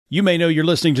You may know you're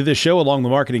listening to this show along the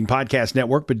Marketing Podcast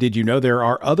Network, but did you know there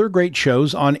are other great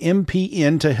shows on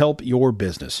MPN to help your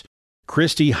business?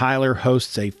 Christy Heiler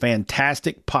hosts a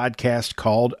fantastic podcast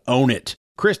called Own It.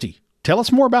 Christy, tell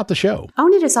us more about the show.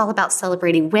 Own It is all about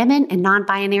celebrating women and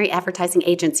non-binary advertising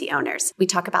agency owners. We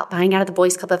talk about buying out of the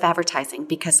Boys Club of Advertising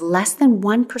because less than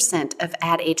 1% of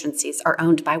ad agencies are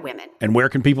owned by women. And where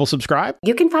can people subscribe?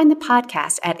 You can find the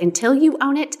podcast at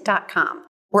untilyouownit.com.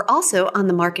 We're also on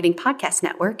the Marketing Podcast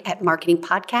Network at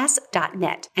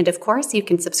marketingpodcast.net. And of course, you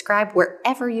can subscribe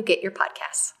wherever you get your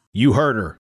podcasts. You heard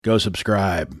her. Go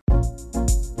subscribe.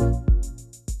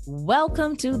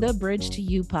 Welcome to the Bridge to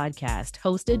You podcast,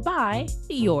 hosted by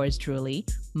yours truly,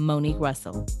 Monique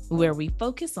Russell, where we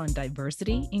focus on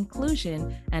diversity,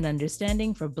 inclusion, and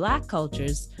understanding for Black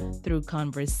cultures through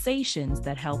conversations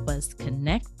that help us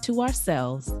connect to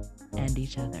ourselves and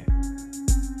each other.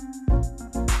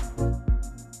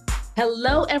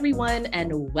 Hello, everyone,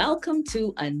 and welcome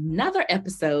to another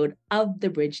episode of the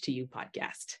Bridge to You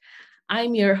podcast.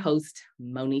 I'm your host,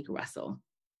 Monique Russell.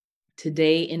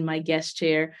 Today in my guest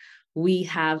chair, we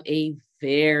have a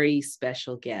very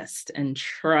special guest. And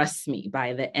trust me,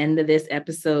 by the end of this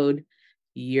episode,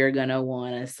 you're going to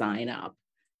want to sign up.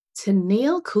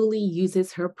 Tennille Cooley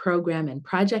uses her program and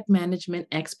project management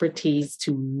expertise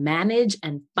to manage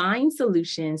and find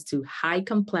solutions to high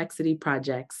complexity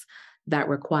projects that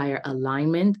require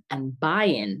alignment and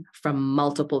buy-in from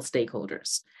multiple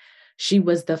stakeholders. She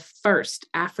was the first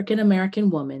African-American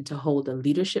woman to hold a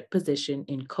leadership position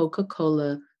in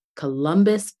Coca-Cola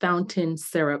Columbus Fountain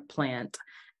Syrup plant,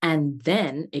 and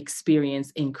then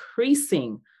experienced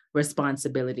increasing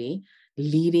responsibility,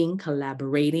 leading,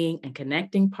 collaborating, and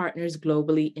connecting partners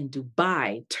globally in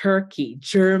Dubai, Turkey,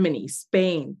 Germany,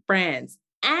 Spain, France,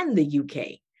 and the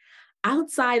UK.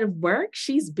 Outside of work,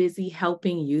 she's busy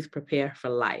helping youth prepare for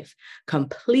life,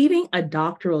 completing a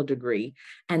doctoral degree,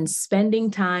 and spending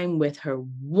time with her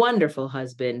wonderful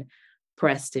husband,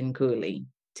 Preston Cooley.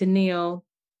 Tennille,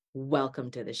 welcome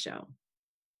to the show.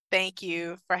 Thank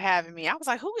you for having me. I was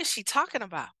like, who is she talking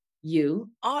about?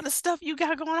 You. All the stuff you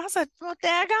got going on. I said, well,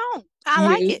 daggone. I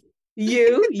like it.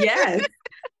 You, yes.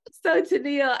 So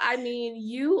Tennille, I mean,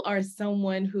 you are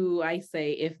someone who I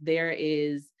say if there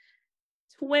is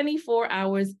 24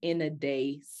 hours in a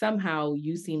day, somehow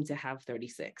you seem to have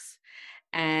 36.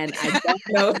 And I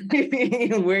don't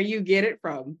know where you get it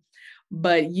from,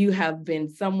 but you have been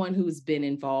someone who's been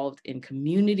involved in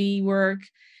community work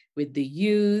with the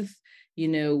youth,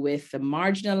 with the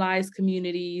marginalized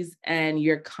communities, and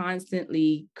you're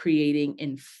constantly creating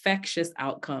infectious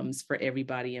outcomes for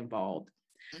everybody involved.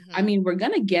 Mm-hmm. I mean, we're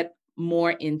going to get more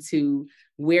into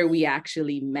where we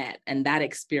actually met and that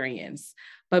experience.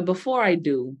 But before I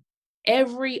do,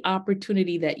 every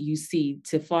opportunity that you see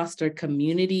to foster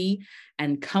community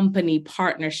and company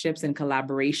partnerships and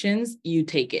collaborations, you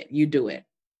take it, you do it.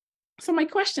 So my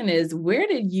question is, where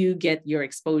did you get your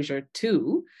exposure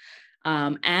to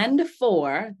and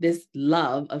for this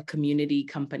love of community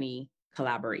company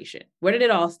collaboration? Where did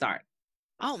it all start?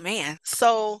 Oh, man.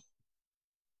 So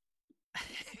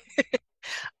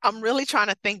I'm really trying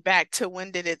to think back to when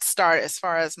did it start as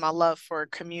far as my love for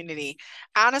community.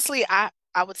 Honestly, I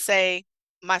would say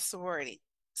my sorority.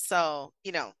 So,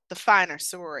 the finer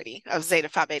sorority of Zeta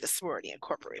Phi Beta Sorority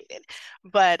Incorporated.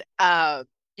 But, shout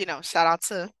out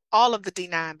to all of the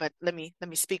D9, but let me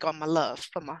speak on my love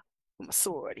for my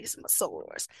sororities and my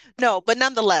sorors. No, but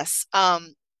nonetheless,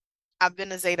 I've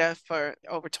been a Zeta for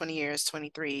over 20 years,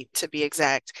 23 to be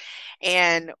exact.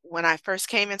 And when I first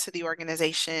came into the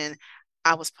organization,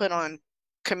 I was put on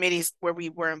committees where we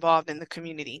were involved in the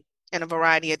community in a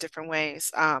variety of different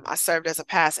ways. I served as a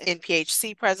past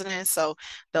NPHC president. So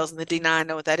those in the D9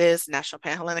 know what that is, National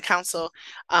Panhellenic Council,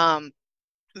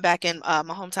 back in my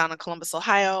hometown of Columbus,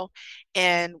 Ohio.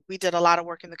 And we did a lot of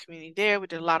work in the community there. We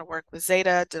did a lot of work with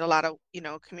Zeta, did a lot of,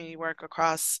 community work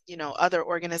across, other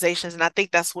organizations. And I think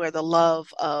that's where the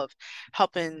love of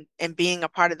helping and being a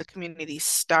part of the community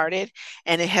started.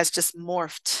 And it has just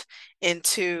morphed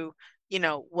into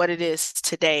what it is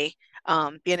today,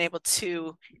 being able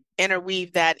to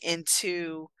interweave that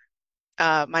into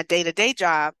my day-to-day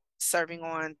job, serving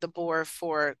on the board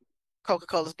for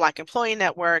Coca-Cola's Black Employee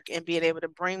Network, and being able to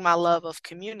bring my love of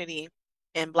community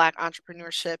and Black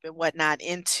entrepreneurship and whatnot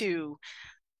into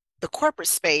the corporate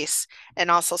space,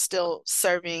 and also still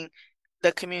serving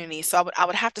the community. So I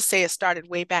would have to say it started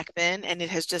way back then, and it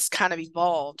has just kind of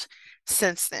evolved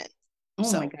since then.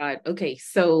 Oh my God. Okay.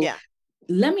 So yeah.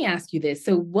 Let me ask you this.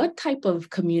 So what type of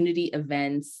community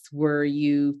events were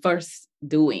you first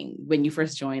doing when you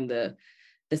first joined the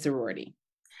sorority?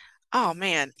 Oh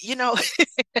man,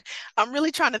 I'm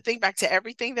really trying to think back to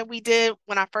everything that we did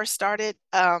when I first started.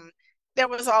 There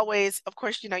was always, of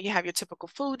course, you have your typical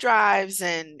food drives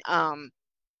and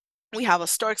we have a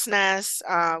Stork's Nest.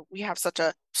 We have such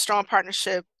a strong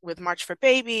partnership with March for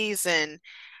Babies and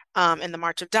the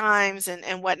March of Dimes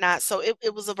and whatnot. So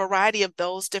it was a variety of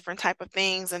those different type of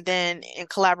things. And then in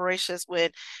collaborations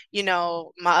with,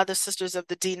 my other sisters of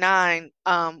the D9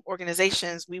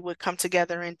 organizations, we would come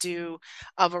together and do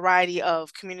a variety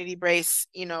of community-based,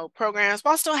 programs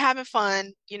while still having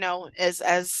fun,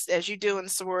 as you do in the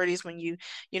sororities when you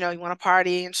want to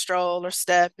party and stroll or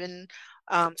step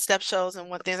shows and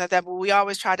what things like that. But we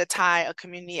always try to tie a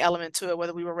community element to it,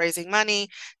 whether we were raising money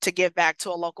to give back to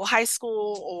a local high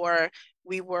school or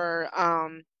we were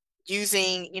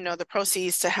using, the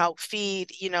proceeds to help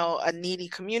feed, a needy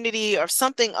community or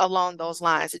something along those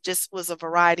lines. It just was a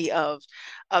variety of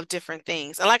different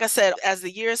things. And like I said, as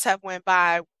the years have went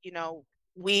by,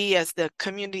 we as the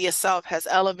community itself has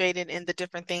elevated in the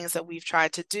different things that we've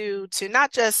tried to do to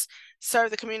not just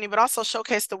serve the community, but also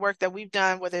showcase the work that we've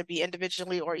done, whether it be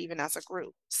individually or even as a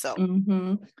group. So,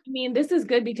 I mean, this is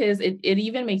good because it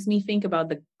even makes me think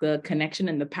about the connection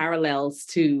and the parallels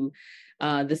to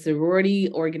the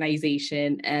sorority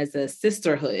organization as a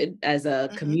sisterhood, as a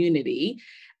community,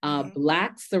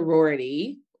 Black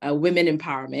sorority, women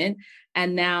empowerment,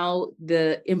 and now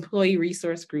the employee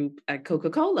resource group at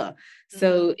Coca-Cola.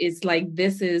 So it's like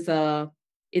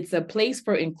it's a place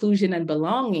for inclusion and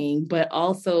belonging, but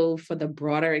also for the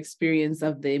broader experience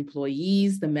of the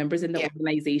employees, the members in the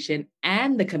organization,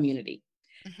 and the community.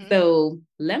 So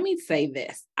let me say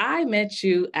this. I met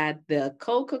you at the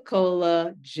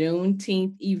Coca-Cola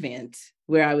Juneteenth event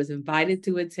where I was invited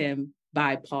to attend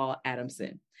by Paul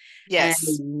Adamson. Yes.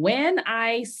 And when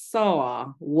I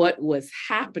saw what was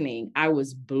happening, I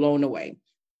was blown away.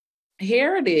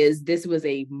 Here it is. This was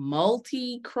a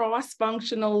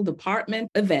cross-functional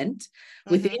department event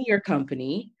within your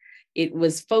company. It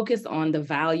was focused on the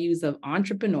values of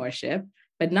entrepreneurship.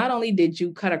 But not only did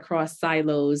you cut across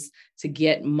silos to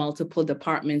get multiple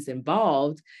departments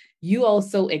involved, you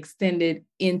also extended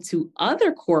into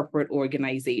other corporate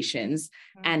organizations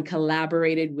and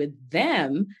collaborated with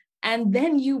them. And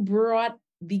then you brought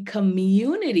the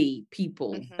community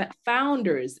people,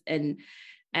 founders, and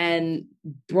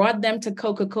brought them to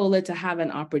Coca-Cola to have an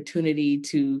opportunity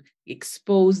to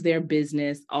expose their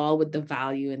business, all with the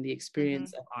value and the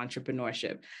experience of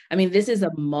entrepreneurship. I mean, this is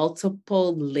a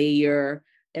multiple layer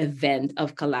event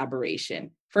of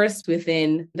collaboration. First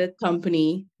within the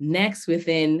company, next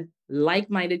within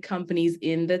like-minded companies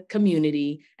in the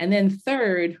community, and then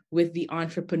third with the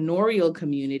entrepreneurial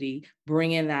community,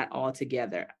 bringing that all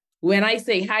together. When I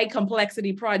say high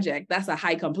complexity project, that's a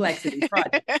high complexity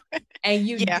project. And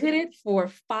you did it for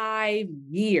 5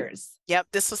 years. Yep,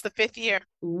 this was the 5th year.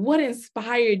 What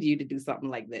inspired you to do something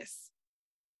like this?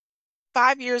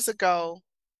 5 years ago,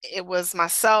 it was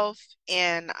myself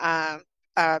and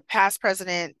past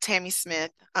president Tammy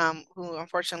Smith, who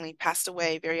unfortunately passed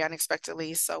away very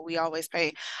unexpectedly. So we always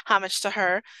pay homage to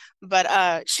her.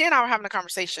 But she and I were having a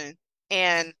conversation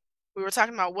and we were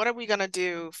talking about what are we going to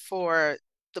do for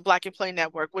the Black Employee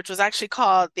Network, which was actually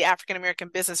called the African American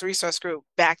Business Resource Group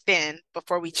back then,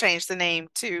 before we changed the name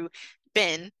to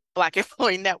BEN, Black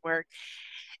Employee Network.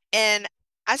 And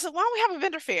I said, why don't we have a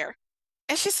vendor fair?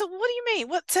 And she said, well, what do you mean?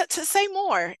 What to say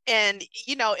more? And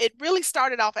it really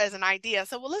started off as an idea.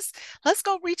 So well, let's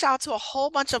go reach out to a whole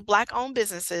bunch of Black-owned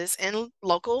businesses in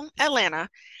local Atlanta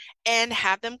and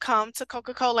have them come to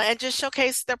Coca-Cola and just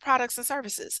showcase their products and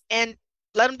services and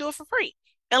let them do it for free.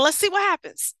 And let's see what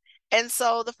happens. And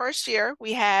so the first year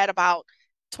we had about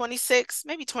 26,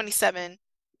 maybe 27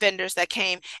 vendors that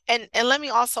came. And let me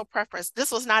also preference, this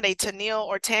was not a Tennille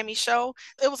or Tammy show.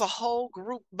 It was a whole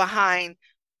group behind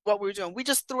what we were doing. We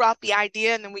just threw out the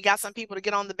idea and then we got some people to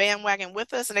get on the bandwagon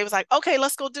with us and they was like, okay,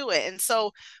 let's go do it. And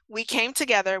so we came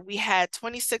together. We had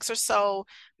 26 or so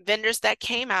vendors that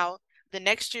came out. The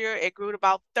next year it grew to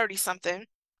about 30 something.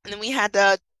 And then we had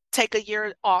to take a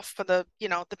year off for the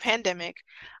pandemic.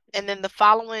 And then the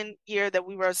following year that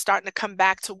we were starting to come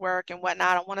back to work and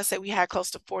whatnot, I want to say we had close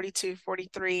to 42,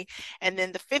 43. And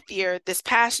then the 5th year, this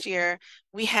past year,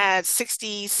 we had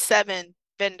 67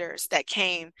 vendors that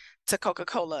came to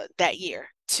Coca-Cola that year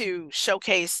to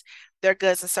showcase their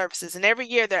goods and services. And every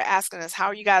year they're asking us, how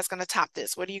are you guys going to top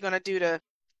this? What are you going to do to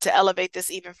elevate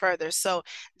this even further? So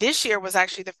this year was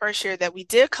actually the first year that we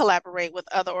did collaborate with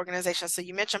other organizations. So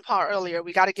you mentioned Paul earlier.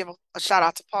 We got to give a shout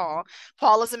out to Paul.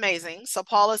 Paul is amazing. So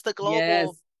Paul is the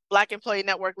global Black Employee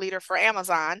Network leader for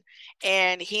Amazon.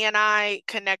 And he and I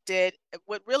connected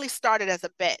what really started as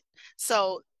a bet.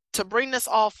 So to bring this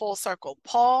all full circle,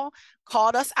 Paul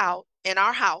called us out in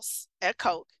our house at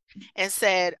Coke and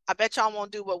said, I bet y'all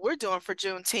won't do what we're doing for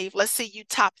Juneteenth. Let's see you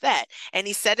top that. And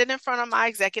he said it in front of my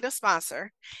executive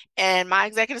sponsor. And my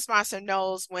executive sponsor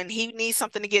knows when he needs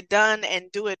something to get done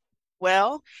and do it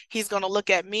well, he's going to look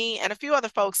at me and a few other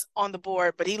folks on the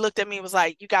board. But he looked at me and was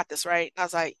like, you got this, right? And I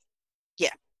was like,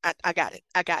 yeah. I got it.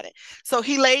 I got it. So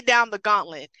he laid down the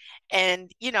gauntlet,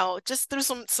 and just through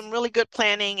some really good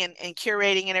planning and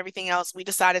curating and everything else, we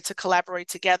decided to collaborate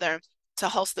together to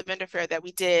host the vendor fair that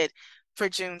we did for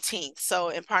Juneteenth. So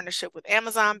in partnership with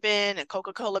Amazon Bin and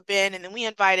Coca-Cola Bin, and then we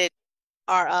invited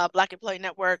our Black Employee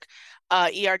Network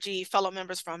ERG fellow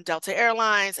members from Delta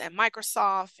Airlines and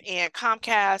Microsoft and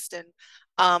Comcast and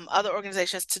other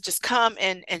organizations to just come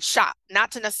and shop,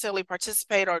 not to necessarily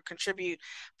participate or contribute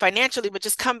financially, but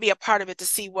just come be a part of it to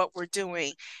see what we're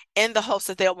doing in the hopes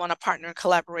that they'll want to partner and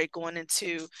collaborate going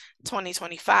into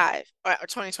 2025 or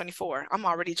 2024. I'm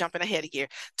already jumping ahead a year,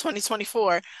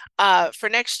 2024 for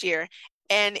next year.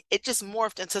 And it just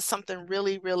morphed into something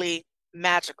really, really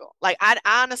magical. Like I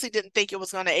honestly didn't think it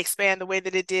was going to expand the way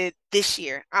that it did this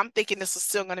year. I'm thinking this was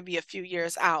still going to be a few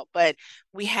years out, but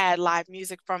we had live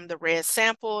music from the Red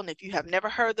Sample. And if you have never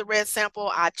heard the Red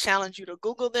Sample, I challenge you to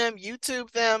Google them,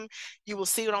 YouTube them. You will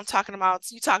see what I'm talking about.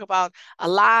 So you talk about a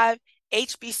live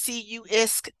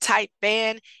HBCU-esque type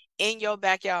band in your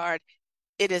backyard.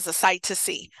 It is a sight to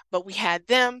see. But we had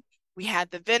them. We had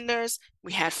the vendors.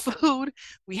 We had food.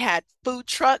 We had food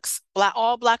trucks,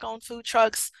 all Black-owned food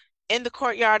trucks in the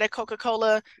courtyard at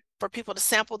Coca-Cola for people to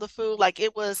sample the food. Like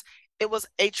it was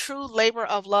a true labor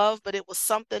of love, but it was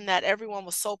something that everyone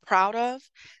was so proud of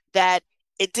that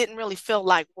it didn't really feel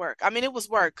like work. I mean, it was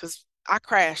work because I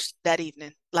crashed that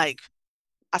evening. Like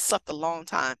I slept a long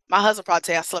time. My husband probably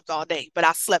say I slept all day, but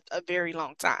I slept a very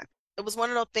long time. It was one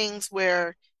of those things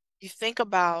where you think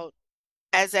about,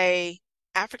 as a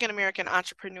African-American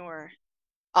entrepreneur,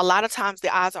 a lot of times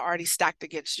the odds are already stacked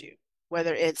against you.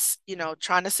 Whether it's,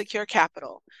 trying to secure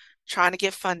capital, trying to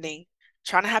get funding,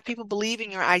 trying to have people believe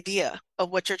in your idea of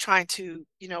what you're trying to,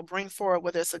 bring forward,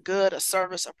 whether it's a good, a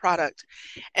service, a product.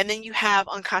 And then you have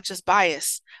unconscious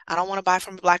bias. I don't want to buy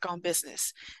from a Black-owned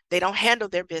business. They don't handle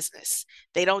their business.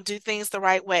 They don't do things the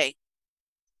right way.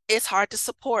 It's hard to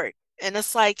support. And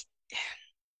it's like,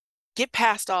 get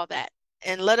past all that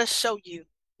and let us show you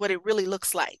what it really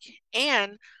looks like.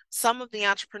 And some of the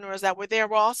entrepreneurs that were there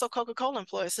were also Coca-Cola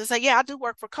employees. They say, yeah, I do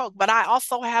work for Coke, but I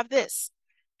also have this.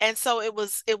 And so it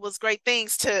was great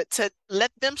things to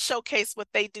let them showcase what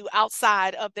they do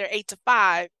outside of their 8 to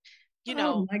 5,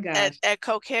 at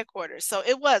Coke headquarters. So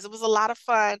it was a lot of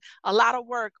fun, a lot of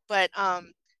work, but I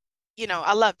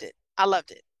loved it. I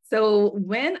loved it. So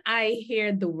when I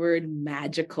hear the word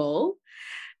magical,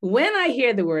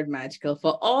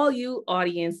 for all you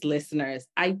audience listeners,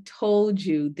 I told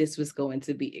you this was going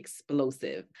to be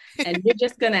explosive. And you're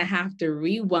just going to have to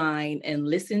rewind and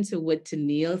listen to what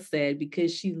Tennille said,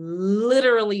 because she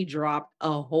literally dropped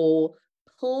a whole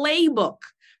playbook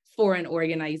for an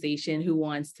organization who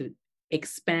wants to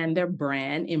expand their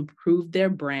brand, improve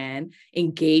their brand,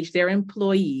 engage their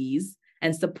employees,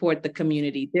 and support the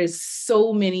community. There's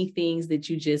so many things that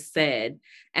you just said.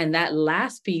 And that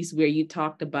last piece where you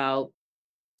talked about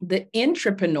the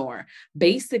intrapreneur,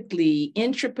 basically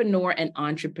intrapreneur and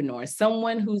entrepreneur,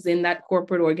 someone who's in that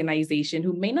corporate organization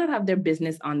who may not have their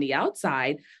business on the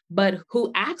outside, but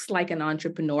who acts like an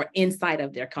entrepreneur inside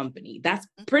of their company. That's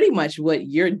pretty much what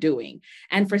you're doing.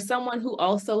 And for someone who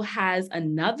also has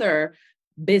another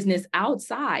business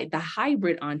outside, the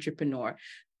hybrid entrepreneur,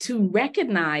 to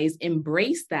recognize,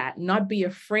 embrace that, not be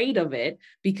afraid of it,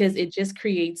 because it just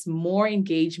creates more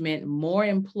engagement, more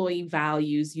employee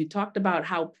values. You talked about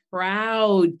how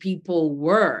proud people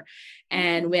were.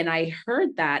 And when I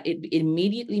heard that, it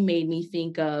immediately made me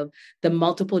think of the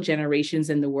multiple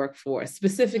generations in the workforce,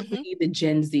 specifically the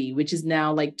Gen Z, which is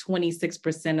now like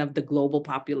 26% of the global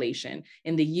population.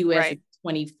 In the US, right. It's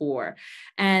 24.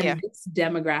 And this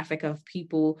demographic of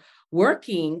people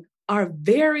working are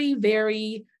very,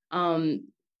 very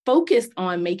focused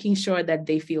on making sure that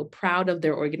they feel proud of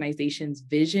their organization's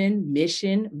vision,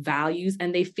 mission, values,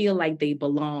 and they feel like they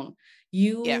belong.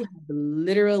 You have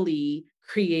literally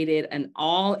created an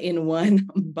all-in-one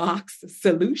box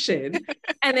solution.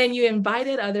 And then you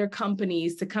invited other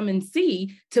companies to come and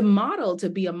see, to model, to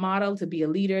be a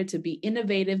leader, to be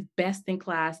innovative, best in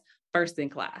class, first in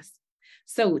class.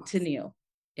 So Tennille,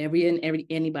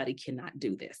 anybody cannot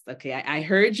do this. Okay. I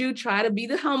heard you try to be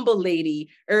the humble lady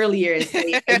earlier and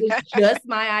say it was just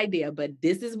my idea, but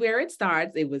this is where it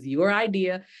starts. It was your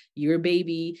idea, your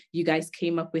baby. You guys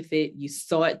came up with it. You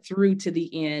saw it through to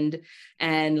the end.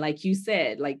 And like you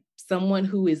said, like someone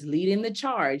who is leading the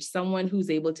charge, someone who's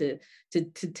able to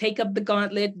take up the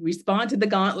gauntlet, respond to the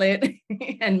gauntlet,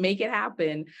 and make it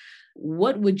happen.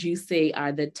 What would you say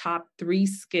are the top 3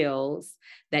 skills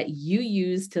that you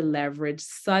use to leverage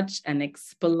such an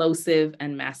explosive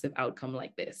and massive outcome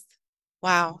like this?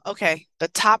 Wow. Okay. The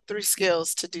top 3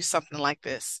 skills to do something like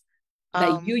this.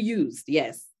 That you used,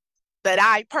 yes. That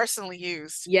I personally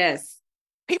used. Yes.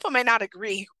 People may not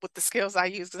agree with the skills I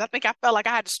use, because I think I felt like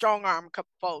I had to strong arm a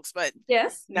couple folks, but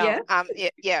yes, no,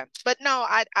 yeah. But no,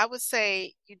 I would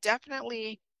say you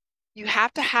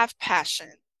have to have passion,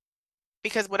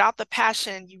 because without the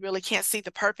passion, you really can't see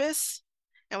the purpose.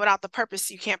 And without the purpose,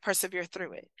 you can't persevere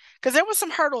through it. Because there were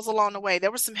some hurdles along the way.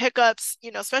 There were some hiccups,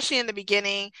 especially in the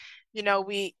beginning. You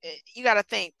got to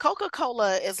think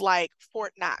Coca-Cola is like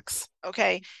Fort Knox.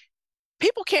 Okay.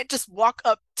 People can't just walk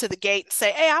up to the gate and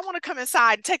say, hey, I want to come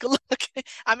inside and take a look.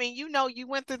 I mean, you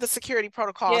went through the security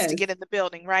protocols to get in the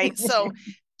building, right? So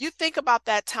you think about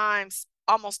that times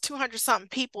almost 200 something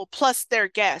people plus their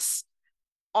guests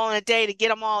on a day to get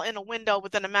them all in a window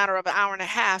within a matter of an hour and a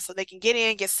half so they can get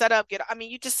in, get set up,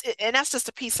 and that's just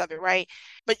a piece of it, right?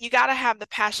 But you got to have the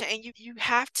passion, and you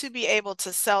have to be able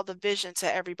to sell the vision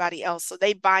to everybody else so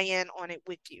they buy in on it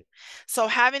with you. So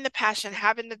having the passion,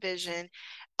 having the vision,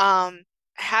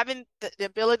 having the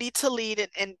ability to lead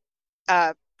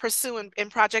and pursue in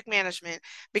project management,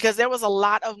 because there was a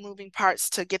lot of moving parts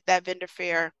to get that vendor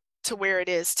fair to where it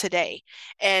is today.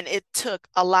 And it took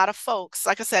a lot of folks.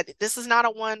 Like I said, this is not a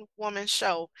one-woman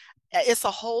show. It's a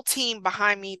whole team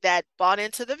behind me that bought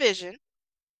into the vision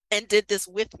and did this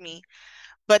with me.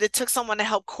 But it took someone to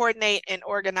help coordinate and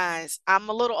organize. I'm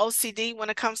a little OCD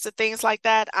when it comes to things like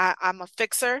that. I'm a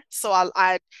fixer. So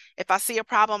if I see a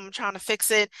problem, I'm trying to fix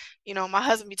it. My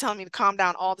husband be telling me to calm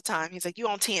down all the time. He's like, you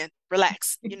on 10,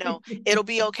 relax, it'll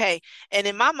be okay. And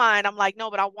in my mind, I'm like, no,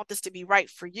 but I want this to be right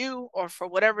for you or for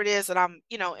whatever it is that I'm,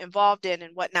 involved in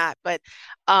and whatnot. But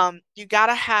you got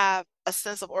to have a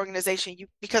sense of organization,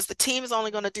 because the team is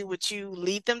only going to do what you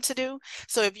lead them to do.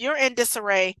 So if you're in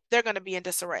disarray, they're going to be in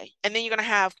disarray, and then you're going to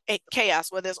have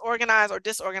chaos. Whether it's organized or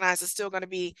disorganized, it's still going to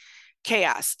be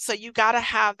chaos. So you got to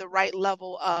have the right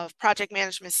level of project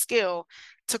management skill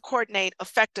to coordinate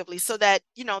effectively so that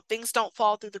things don't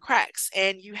fall through the cracks,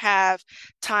 and you have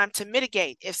time to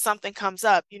mitigate if something comes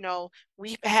up.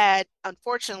 We've had,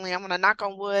 unfortunately, I'm going to knock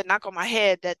on wood, knock on my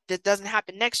head, that doesn't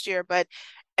happen next year, but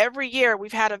every year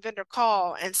we've had a vendor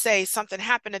call and say something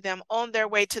happened to them on their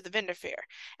way to the vendor fair.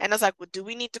 And I was like, well, do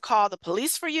we need to call the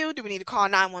police for you? Do we need to call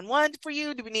 911 for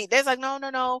you? They're like,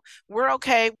 no, we're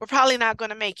okay. We're probably not going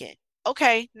to make it.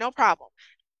 Okay, no problem.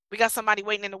 We got somebody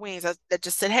waiting in the wings that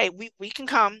just said, hey, we can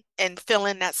come and fill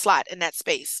in that slot in that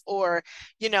space. Or,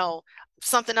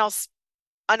 something else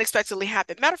unexpectedly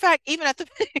happened. Matter of fact, even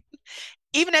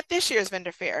at this year's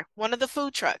vendor fair, one of the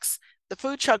food trucks, the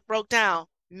food truck broke down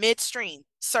midstream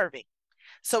serving.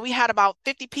 So we had about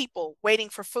 50 people waiting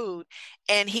for food,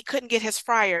 and he couldn't get his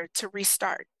fryer to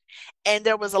restart. And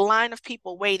there was a line of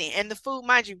people waiting. And the food,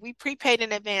 mind you, we prepaid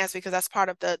in advance because that's part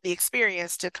of the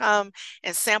experience, to come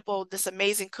and sample this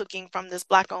amazing cooking from this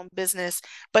Black-owned business.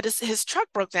 But his truck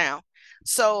broke down.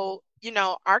 So,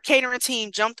 our catering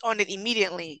team jumped on it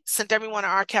immediately, sent everyone to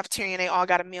our cafeteria, and they all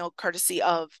got a meal courtesy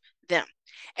of them.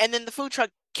 And then the food truck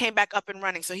came back up and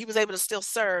running. So he was able to still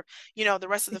serve, the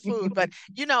rest of the food. But,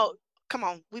 come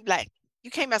on, we Black. You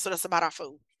can't mess with us about our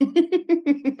food.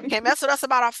 You can't mess with us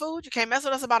about our food. You can't mess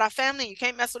with us about our family. You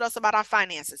can't mess with us about our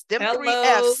finances. Them 3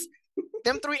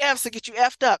 F's will get you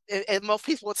effed up. And most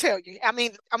people will tell you. I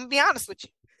mean, I'm going to be honest with you.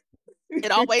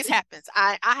 It always happens.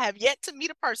 I have yet to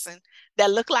meet a person that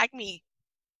looked like me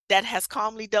that has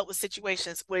calmly dealt with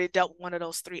situations where it dealt with one of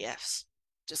those 3 F's.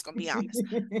 Just gonna be honest.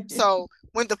 So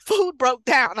when the food broke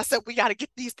down, I said, we got to get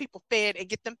these people fed and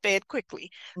get them fed quickly.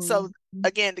 So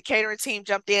again, the catering team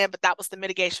jumped in, but that was the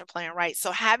mitigation plan, right?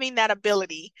 So having that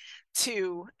ability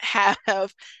to have,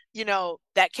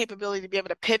 that capability to be able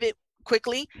to pivot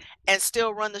quickly and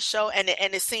still run the show, and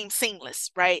it seemed seamless,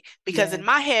 right? Because in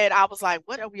my head, I was like,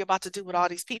 what are we about to do with all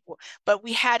these people? But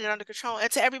we had it under control,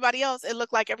 and to everybody else, it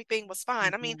looked like everything was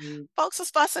fine. I mean, folks was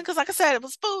fussing because, like I said, it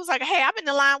was food. Like, hey, I'm in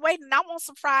the line waiting, I want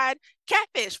some fried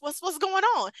catfish. What's going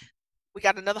on? We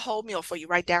got another whole meal for you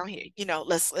right down here.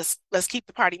 Let's keep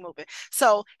the party moving.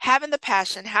 So having the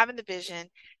passion, having the vision,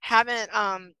 having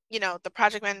the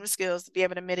project management skills to be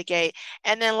able to mitigate.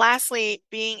 And then lastly,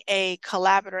 being a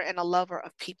collaborator and a lover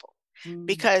of people,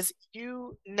 because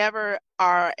you never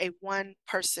are a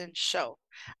one-person show.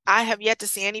 I have yet to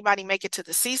see anybody make it to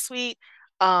the C-suite,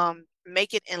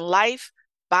 make it in life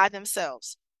by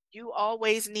themselves. You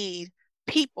always need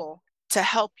people to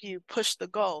help you push the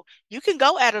goal. You can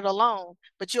go at it alone,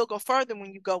 but you'll go further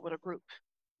when you go with a group,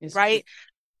 It's right?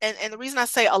 true. And the reason I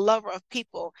say a lover of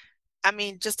people, I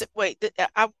mean,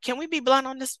 can we be blunt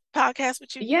on this podcast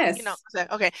with you? You know, Yes,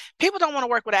 okay, people don't want to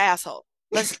work with an asshole.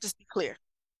 Let's just be clear.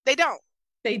 They don't.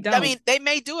 they I don't. mean, they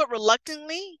may do it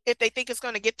reluctantly if they think it's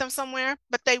going to get them somewhere,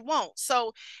 but they won't.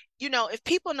 So, you know, if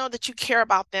people know that you care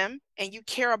about them and you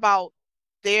care about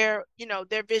their, you know,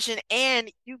 their vision,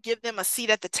 and you give them a seat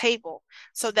at the table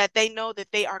so that they know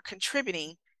that they are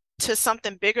contributing to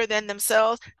something bigger than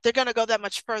themselves, they're going to go that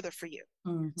much further for you.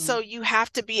 Mhm. So you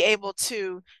have to be able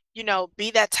to, you know, be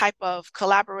that type of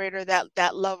collaborator,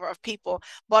 that lover of people,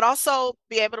 but also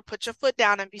be able to put your foot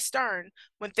down and be stern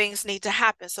when things need to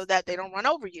happen so that they don't run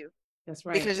over you. That's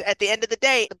right. Because at the end of the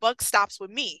day, the buck stops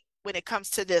with me when it comes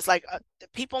to this. Like the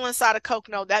people inside of Coke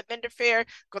know that vendor fair,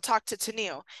 go talk to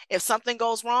Tennille. If something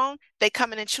goes wrong, they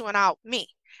coming and chewing out me.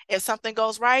 If something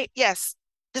goes right, yes,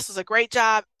 this was a great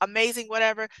job, amazing,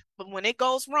 whatever. But when it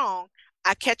goes wrong,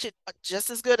 I catch it just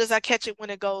as good as I catch it when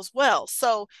it goes well.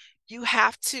 So you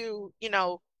have to, you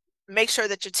know, make sure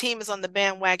that your team is on the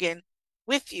bandwagon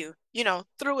with you, you know,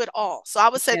 through it all. So I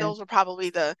would say Yeah. those were probably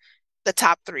the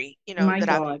top three, you know, My that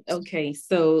I've God. used. Okay.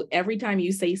 So every time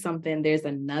you say something, there's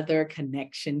another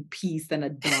connection piece and a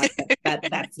dot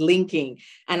that's linking.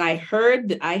 And I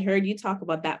heard you talk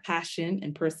about that passion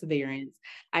and perseverance.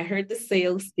 I heard the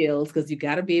sales skills, because you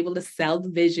got to be able to sell the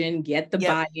vision, get the Yep.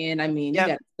 buy-in. I mean, you Yep.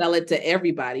 got to sell it to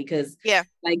everybody because, Yeah.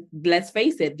 like, let's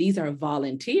face it, these are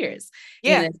volunteers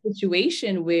in Yeah. a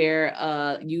situation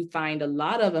where you find a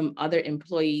lot of them, other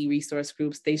employee resource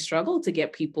groups, they struggle to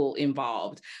get people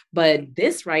involved. But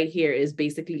this right here is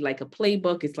basically like a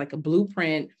playbook. It's like a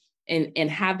blueprint, and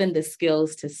having the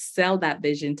skills to sell that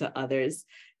vision to others.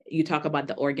 You talk about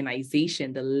the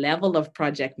organization, the level of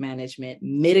project management,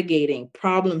 mitigating,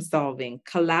 problem solving,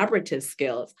 collaborative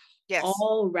skills, Yes.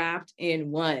 all wrapped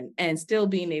in one, and still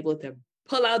being able to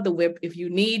pull out the whip if you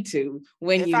need to,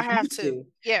 when If you I have need to. to.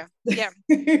 Yeah. Yeah.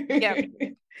 Yeah.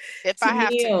 If I have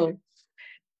to. Tennille,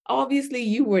 obviously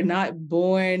you were not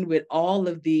born with all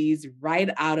of these right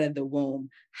out of the womb.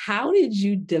 How did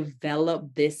you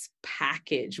develop this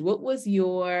package? What was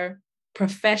your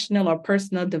professional or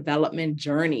personal development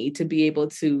journey to be able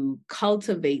to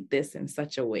cultivate this in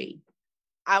such a way?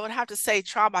 I would have to say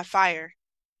trial by fire.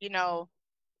 You know,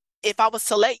 if I was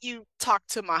to let you talk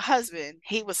to my husband,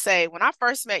 he would say, when I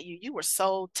first met you, you were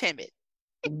so timid.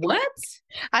 What?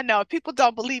 I know people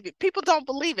don't believe it. People don't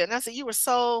believe it. And I said, you were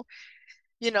so,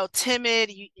 you know,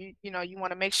 timid. You know, you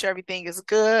want to make sure everything is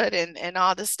good and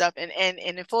all this stuff. And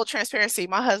in full transparency,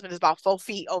 my husband is about 4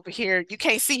 feet over here. You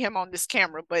can't see him on this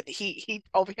camera, but he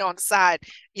over here on the side,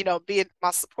 you know, being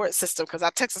my support system, because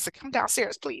I text and said, come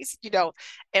downstairs, please, you know,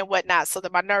 and whatnot, so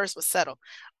that my nerves would settle.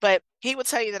 But he would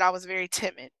tell you that I was very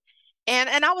timid.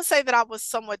 And I would say that I was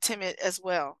somewhat timid as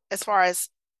well, as far as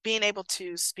being able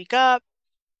to speak up,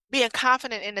 being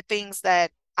confident in the things that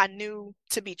I knew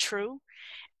to be true,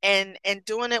 and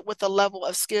doing it with a level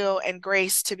of skill and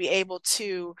grace to be able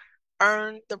to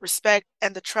earn the respect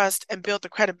and the trust and build the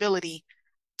credibility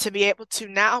to be able to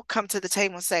now come to the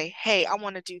table and say, hey, I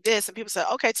want to do this. And people say,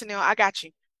 okay, Tennille, I got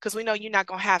you. Because we know you're not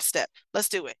going to half step. Let's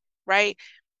do it. Right.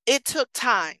 It took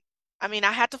time. I mean,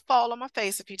 I had to fall on my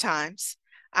face a few times.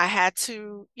 I had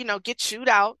to, you know, get chewed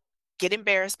out, get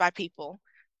embarrassed by people,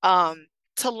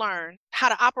 to learn how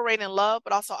to operate in love,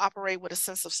 but also operate with a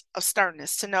sense of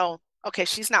sternness, to know, okay,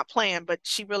 she's not playing, but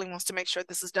she really wants to make sure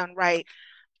this is done right.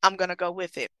 I'm going to go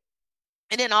with it.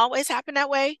 It didn't always happen that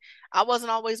way. I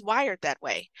wasn't always wired that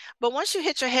way. But once you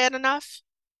hit your head enough,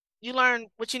 you learn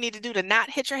what you need to do to not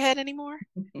hit your head anymore.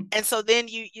 And so then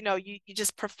you know, you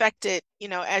just perfect it, you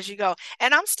know, as you go.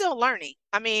 And I'm still learning.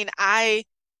 I mean, I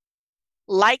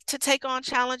like to take on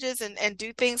challenges and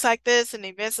do things like this and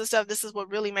events and stuff. This is what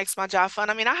really makes my job fun.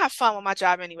 I mean, I have fun with my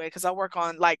job anyway, because I work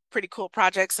on like pretty cool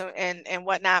projects and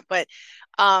whatnot. But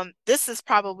this is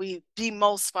probably the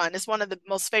most fun. It's one of the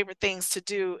most favorite things to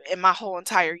do in my whole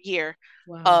entire year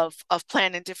Wow. of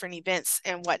planning different events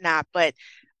and whatnot. But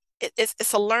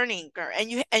it's a learning, and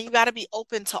you got to be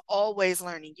open to always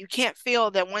learning. You can't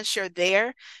feel that once you're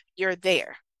there,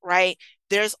 right?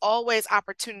 There's always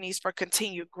opportunities for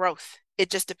continued growth. It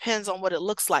just depends on what it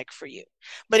looks like for you.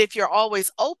 But if you're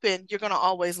always open, you're going to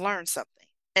always learn something.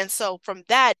 And so from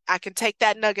that, I can take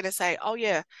that nugget and say, oh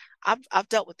yeah, I've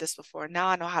dealt with this before. Now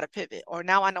I know how to pivot, or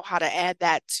now I know how to add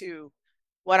that to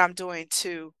what I'm doing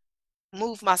to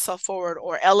move myself forward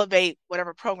or elevate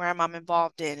whatever program I'm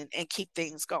involved in, and keep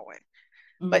things going.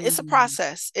 But it's a Mm.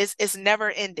 process. It's never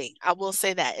ending. I will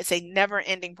say that. It's a never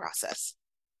ending process.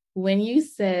 When you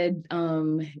said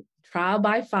trial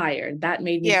by fire, that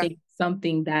made me Yeah. think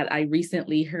something that I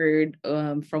recently heard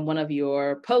from one of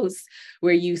your posts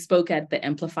where you spoke at the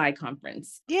Amplify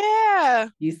conference. Yeah.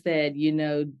 You said,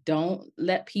 don't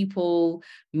let people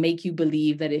make you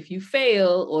believe that if you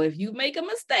fail or if you make a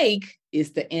mistake,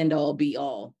 it's the end all be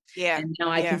all. Yeah. And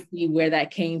now I can see where that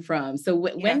came from. So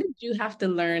when did you have to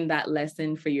learn that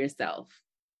lesson for yourself?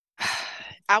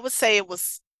 I would say it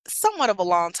was somewhat of a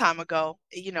long time ago,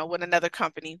 with another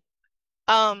company.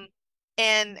 And,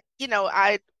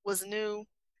 I was new.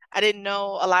 I didn't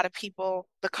know a lot of people.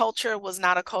 The culture was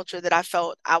not a culture that I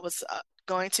felt I was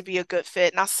going to be a good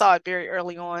fit. And I saw it very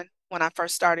early on when I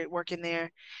first started working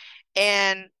there.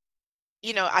 And,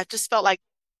 I just felt like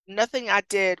nothing I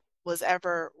did was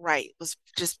ever right. It was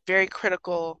just very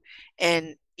critical.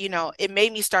 And, it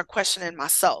made me start questioning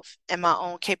myself and my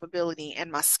own capability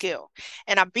and my skill.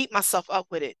 And I beat myself up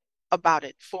about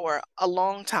it for a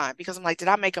long time because I'm like, did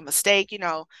I make a mistake?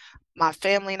 My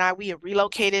family and I, we had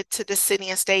relocated to this city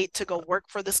and state to go work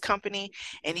for this company.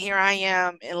 And here I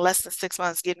am in less than 6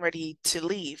 months getting ready to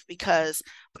leave because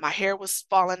my hair was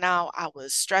falling out. I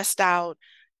was stressed out.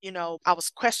 I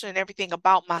was questioning everything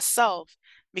about myself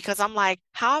because I'm like,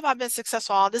 how have I been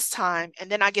successful all this time? And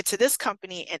then I get to this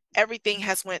company and everything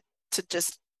has went to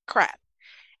just crap.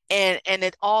 And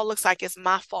it all looks like it's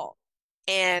my fault.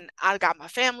 And I got my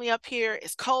family up here.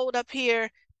 It's cold up here,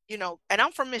 and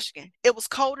I'm from Michigan. It was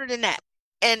colder than that.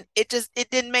 And it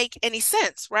didn't make any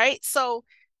sense, right? So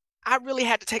I really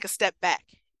had to take a step back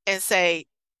and say,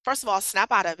 first of all,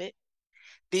 snap out of it.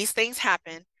 These things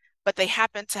happen, but they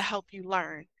happen to help you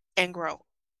learn and grow.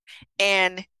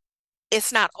 And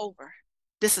it's not over.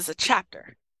 This is a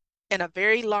chapter in a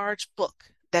very large book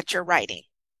that you're writing.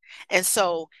 And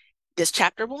so this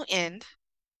chapter will end.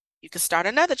 You can start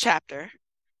another chapter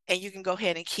and you can go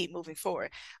ahead and keep moving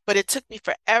forward. But it took me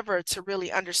forever to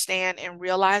really understand and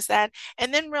realize that,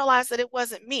 and then realize that it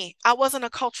wasn't me. I wasn't a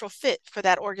cultural fit for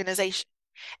that organization.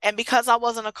 And because I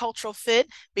wasn't a cultural fit,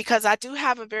 because I do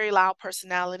have a very loud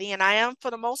personality, and I am for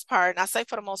the most part, and I say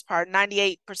for the most part,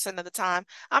 98% of the time,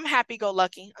 I'm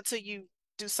happy-go-lucky until you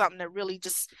do something that really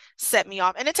just set me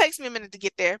off. And it takes me a minute to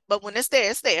get there, but when it's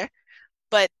there, it's there.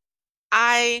 But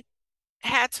I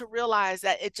had to realize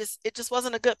that it just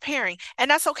wasn't a good pairing.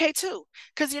 And that's okay too,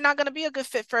 because you're not going to be a good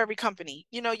fit for every company.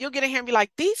 You'll get in here and be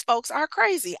like, these folks are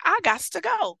crazy. I got to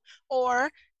go. Or,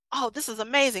 oh, this is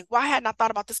amazing. Why hadn't I thought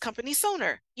about this company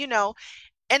sooner? And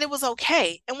it was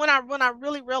okay. And when I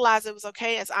really realized it was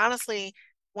okay, it's honestly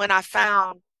when I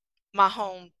found my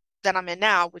home that I'm in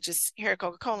now, which is here at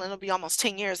Coca-Cola, and it'll be almost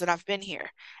 10 years that I've been here.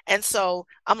 And so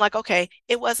I'm like, okay,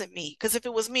 it wasn't me. Because if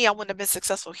it was me, I wouldn't have been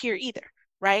successful here either.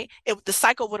 Right? The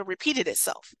cycle would have repeated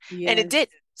itself. And it didn't.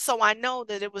 So I know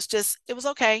that it was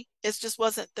okay. It just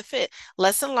wasn't the fit.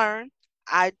 Lesson learned.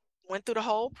 I went through the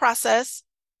whole process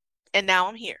and now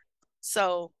I'm here.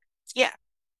 So yeah.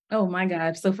 Oh my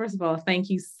gosh. So first of all, thank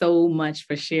you so much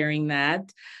for sharing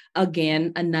that.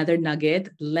 Again, another nugget,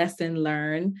 lesson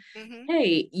learned. Mm-hmm.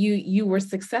 Hey, you were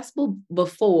successful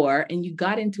before and you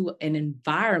got into an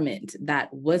environment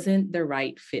that wasn't the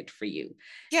right fit for you.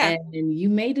 Yeah. And you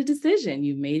made a decision.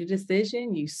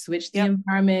 You switched the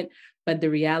environment, but the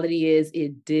reality is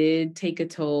it did take a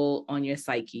toll on your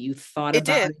psyche. You thought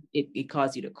about it. It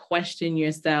caused you to question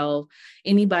yourself.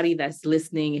 Anybody that's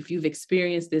listening, if you've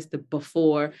experienced this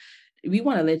before, we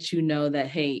want to let you know that,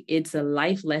 hey, it's a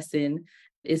life lesson.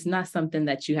 It's not something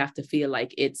that you have to feel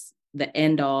like it's the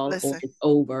end all or it's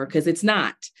over, because it's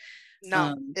not.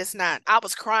 No, it's not. I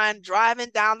was crying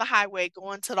driving down the highway,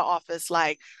 going to the office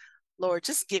like, Lord,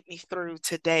 just get me through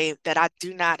today, that I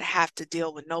do not have to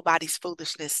deal with nobody's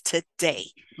foolishness today.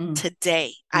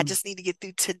 Today. I just need to get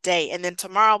through today. And then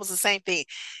tomorrow was the same thing.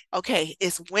 Okay,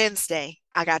 it's Wednesday.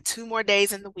 I got 2 more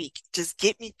days in the week. Just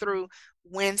get me through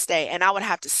Wednesday. And I would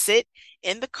have to sit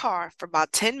in the car for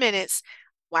about 10 minutes,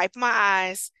 wipe my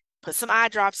eyes, put some eye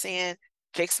drops in,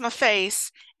 fix my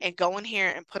face, and go in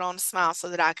here and put on a smile so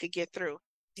that I could get through.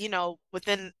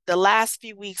 Within the last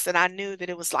few weeks that I knew that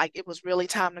it was really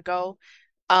time to go,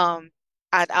 I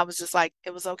was just like,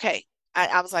 it was okay.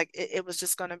 I was like, it was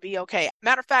just going to be okay.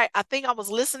 Matter of fact, I think I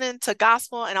was listening to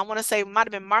gospel, and I want to say it might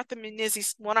have been Martha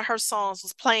Munizzi's, one of her songs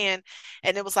was playing,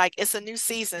 and it was like, it's a new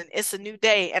season, it's a new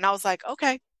day. And I was like,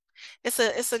 okay, it's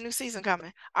a new season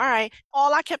coming. All right.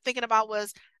 All I kept thinking about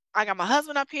was, I got my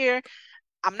husband up here.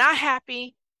 I'm not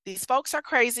happy. These folks are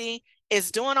crazy. It's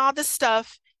doing all this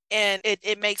stuff. And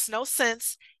it makes no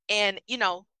sense. And,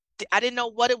 I didn't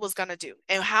know what it was going to do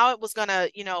and how it was going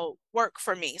to, work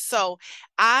for me. So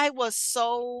I was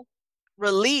so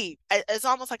relieved. It's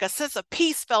almost like a sense of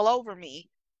peace fell over me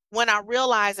when I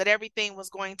realized that everything was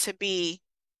going to be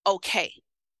okay.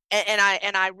 And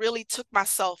I really took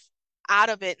myself out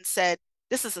of it and said,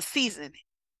 this is a season.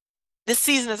 This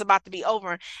season is about to be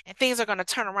over and things are going to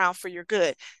turn around for your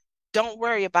good. Don't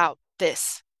worry about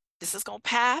this. This is going to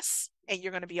pass and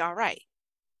you're going to be all right.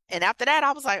 And after that,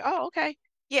 I was like, oh, okay.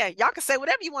 Yeah, y'all can say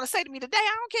whatever you want to say to me today.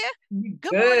 I don't care.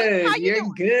 Good morning. How you You're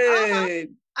doing? good.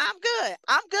 I'm good.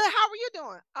 I'm good. How are you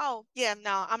doing? Oh, yeah,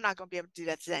 no, I'm not going to be able to do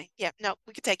that today. Yeah, no,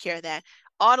 we can take care of that.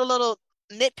 All the little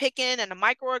nitpicking and the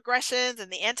microaggressions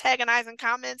and the antagonizing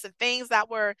comments and things that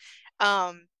were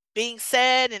being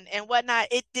said and whatnot,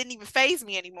 it didn't even faze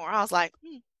me anymore. I was like,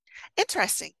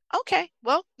 interesting. Okay,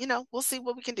 well, we'll see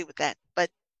what we can do with that. But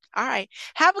all right,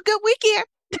 have a good weekend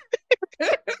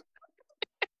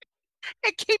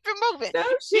and keep it moving. No,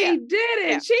 she didn't.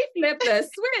 Yeah. She flipped the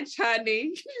switch,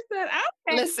 honey. She said,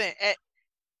 okay. Listen,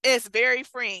 it's very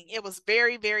freeing. It was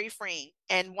very, very freeing.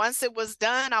 And once it was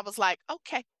done, I was like,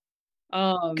 okay.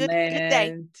 Oh, good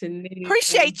day. Tanisha,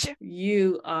 Appreciate you.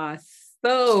 You are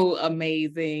so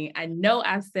amazing. I know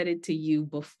I've said it to you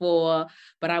before,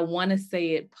 but I want to say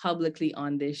it publicly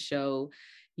on this show.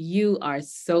 You are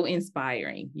so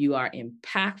inspiring. You are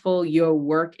impactful. Your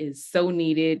work is so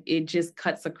needed. It just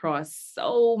cuts across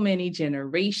so many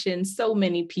generations, so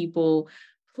many people.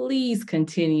 Please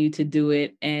continue to do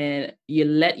it and you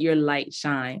let your light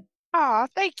shine. Oh,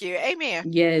 thank you. Amen.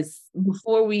 Yes.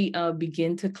 Before we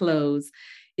begin to close,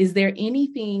 is there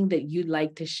anything that you'd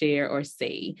like to share or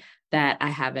say that I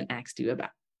haven't asked you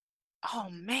about? Oh,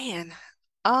 man.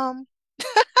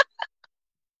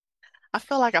 I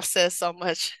feel like I've said so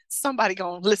much. Somebody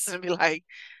gonna listen and be like,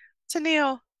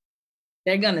 Tennille.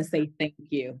 They're gonna say thank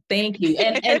you. Thank you.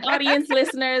 And audience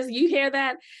listeners, you hear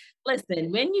that?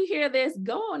 Listen, when you hear this,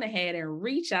 go on ahead and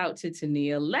reach out to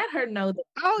Tennille. Let her know that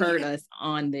you heard us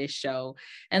on this show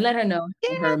and let her know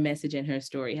how her message and her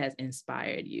story has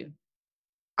inspired you.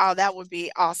 Oh, that would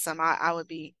be awesome. I would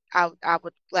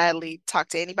gladly talk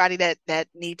to anybody that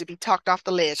need to be talked off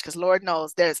the ledge, because Lord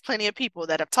knows there's plenty of people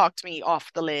that have talked me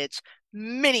off the ledge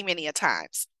many, many a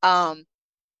times. I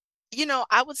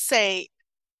would say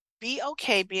be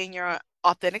okay being your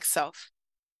authentic self.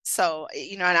 So,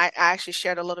 and I actually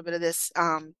shared a little bit of this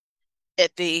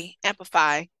at the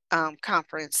Amplify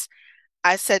conference.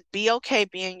 I said, be okay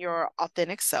being your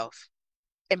authentic self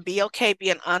and be okay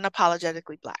being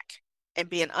unapologetically Black and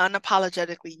being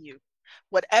unapologetically you.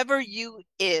 Whatever you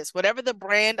is, whatever the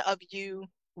brand of you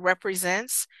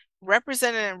represents,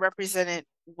 represent it and represent it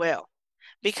well.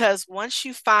 Because once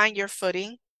you find your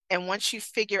footing and once you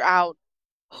figure out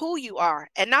who you are,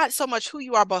 and not so much who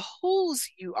you are, but whose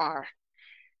you are,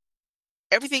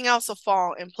 everything else will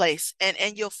fall in place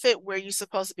and you'll fit where you're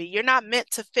supposed to be. You're not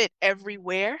meant to fit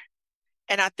everywhere.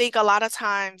 And I think a lot of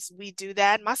times we do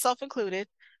that, myself included,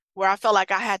 where I felt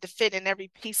like I had to fit in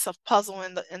every piece of puzzle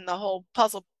in the whole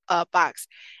puzzle box.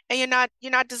 And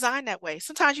you're not designed that way.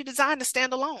 Sometimes you're designed to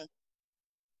stand alone.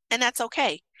 And that's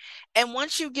okay. And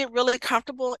once you get really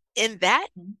comfortable in that,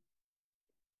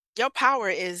 your power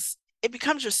it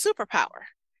becomes your superpower.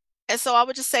 And so I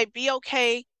would just say, be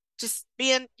okay just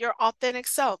being your authentic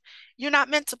self. You're not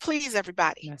meant to please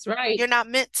everybody. That's right. You're not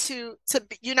meant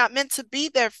you're not meant to be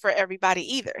there for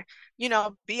everybody either.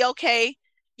 Be okay,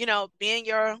 being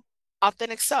your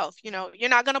authentic self. You're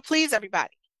not going to please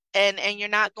everybody. And you're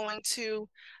not going to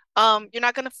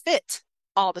fit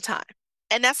all the time.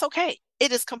 And that's okay.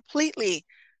 It is completely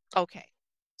okay.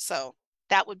 So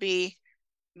that would be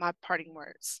my parting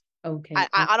words. Okay.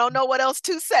 I don't know what else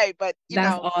to say, but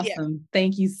that's awesome. Yeah.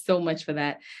 Thank you so much for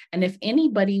that. And if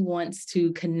anybody wants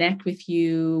to connect with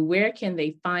you, where can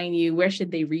they find you? Where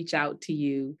should they reach out to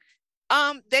you?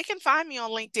 They can find me on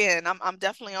LinkedIn. I'm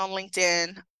definitely on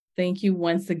LinkedIn. Thank you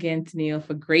once again, Tennille,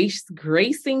 for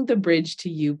gracing the Bridge to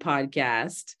You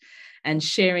podcast and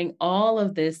sharing all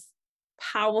of this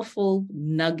powerful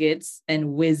nuggets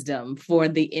and wisdom for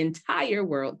the entire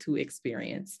world to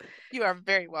experience. You are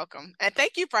very welcome. And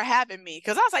thank you for having me,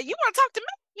 because I was like, you want to talk to me?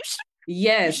 You sure?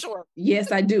 Yes. You sure?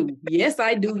 Yes, I do. Yes,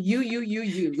 I do. You.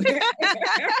 You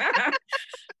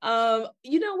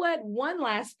know what? One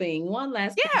last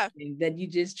question that you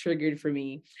just triggered for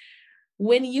me.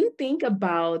 When you think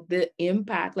about the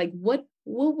impact, like what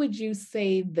would you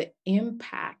say the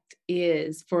impact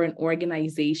is for an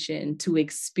organization to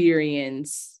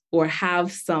experience or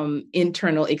have some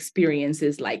internal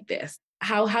experiences like this?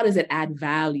 How does it add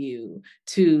value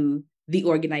to the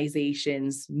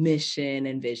organization's mission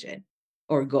and vision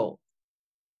or goal?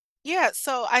 Yeah,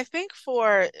 so I think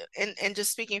and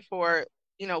just speaking for,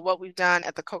 what we've done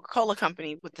at the Coca-Cola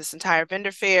Company with this entire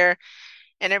vendor fair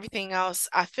and everything else,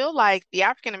 I feel like the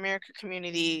African American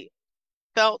community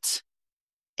felt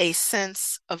a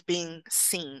sense of being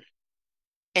seen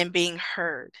and being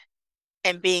heard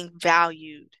and being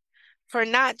valued for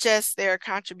not just their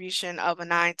contribution of a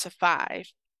 9 to 5,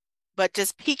 but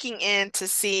just peeking in to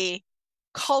see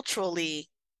culturally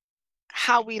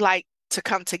how we like to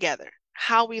come together,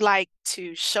 how we like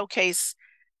to showcase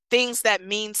things that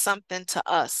mean something to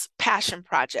us, passion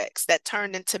projects that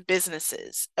turned into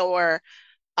businesses, or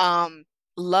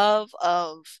love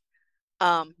of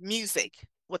music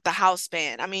with the house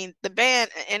band. I mean, the band,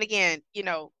 and again,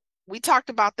 we talked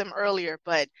about them earlier,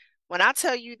 but when I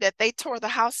tell you that they tore the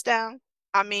house down,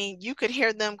 I mean, you could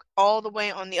hear them all the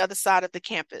way on the other side of the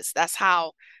campus. That's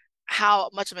how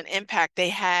much of an impact they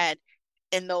had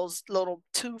in those little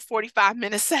 2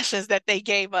 45-minute sessions that they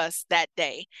gave us that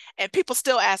day. And people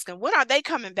still asking, when are they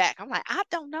coming back? I'm like, I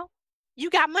don't know. You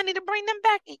got money to bring them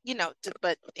back?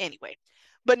 But anyway.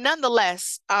 But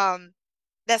nonetheless,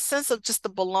 that sense of just the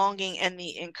belonging and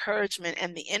the encouragement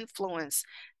and the influence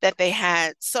that they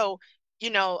had. So,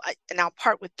 and I'll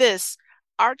part with this.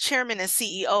 Our chairman and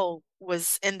CEO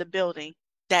was in the building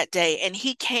that day, and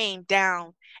he came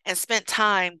down and spent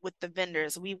time with the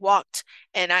vendors. We walked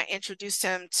and I introduced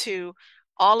him to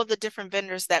all of the different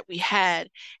vendors that we had.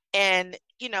 And,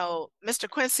 Mr.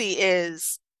 Quincy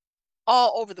is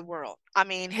all over the world. I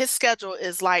mean, his schedule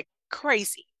is like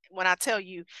crazy. When I tell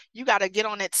you, you got to get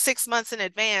on it 6 months in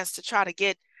advance to try to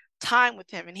get time with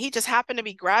him. And he just happened to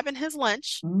be grabbing his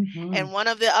lunch. Mm-hmm. And one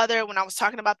of the other, when I was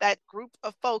talking about that group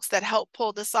of folks that helped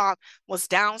pull this off, was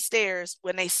downstairs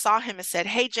when they saw him and said,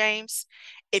 "Hey, James,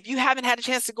 if you haven't had a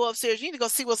chance to go upstairs, you need to go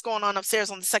see what's going on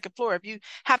upstairs on the second floor. If you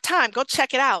have time, go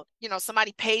check it out."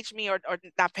 Somebody paged me or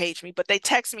not paged me, but they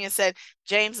texted me and said,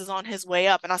 "James is on his way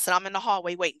up." And I said, "I'm in the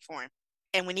hallway waiting for him."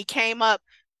 And when he came up,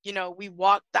 we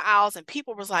walked the aisles and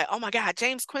people was like, "Oh my God,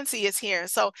 James Quincy is here."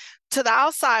 So to the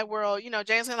outside world,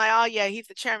 James was like, "Oh yeah, he's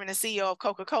the chairman and CEO of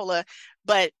Coca-Cola."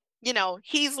 But,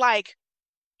 he's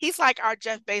like our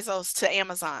Jeff Bezos to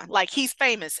Amazon. Like, he's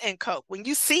famous in Coke. When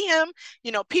you see him,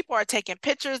 people are taking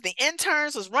pictures. The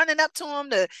interns was running up to him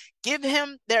to give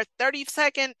him their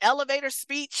 30-second elevator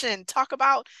speech and talk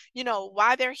about,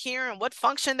 why they're here and what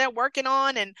function they're working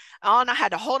on. And I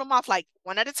had to hold them off like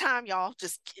one at a time, y'all.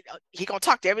 Just, he gonna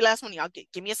talk to every last one of y'all.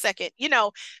 Give me a second,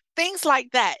 things like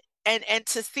that. And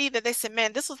to see that they said,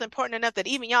 man, this was important enough that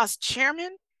even y'all's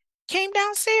chairman came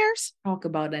downstairs. Talk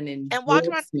about an and walked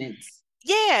around. endorsement.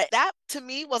 Yeah, that to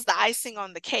me was the icing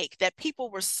on the cake, that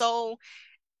people were so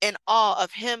in awe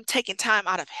of him taking time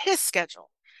out of his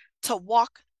schedule to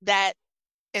walk that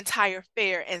entire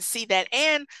fair and see that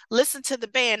and listen to the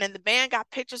band. And the band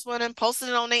got pictures with him, posted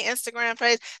it on their Instagram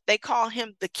page. They call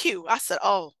him the Q. I said,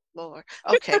 "Oh Lord,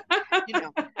 okay."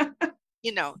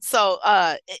 So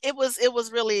it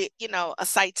was really, a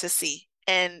sight to see.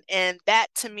 And that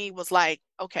to me was like,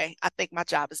 okay, I think my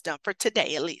job is done for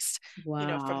today, at least,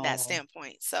 Wow. From that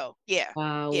standpoint. So, yeah.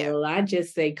 Wow. Yeah. Well, I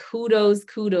just say kudos.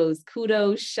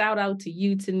 Shout out to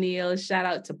you, Tennille. Shout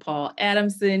out to Paul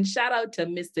Adamson. Shout out to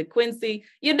Mr. Quincy.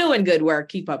 You're doing good work.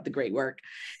 Keep up the great work.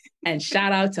 And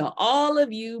shout out to all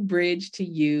of you Bridge to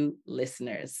You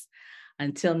listeners.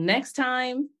 Until next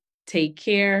time, take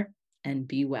care and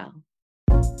be well.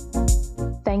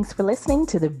 Thanks for listening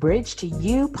to the Bridge to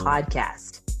You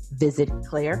podcast. Visit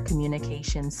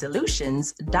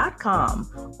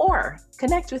ClearCommunicationsSolutions.com or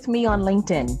connect with me on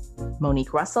LinkedIn,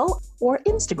 Monique Russell, or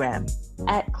Instagram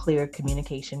 @Clear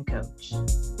Communication Coach.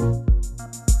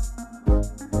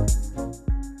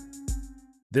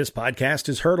 This podcast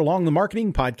is heard along the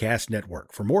Marketing Podcast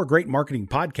Network. For more great marketing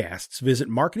podcasts, visit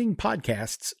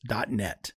marketingpodcasts.net.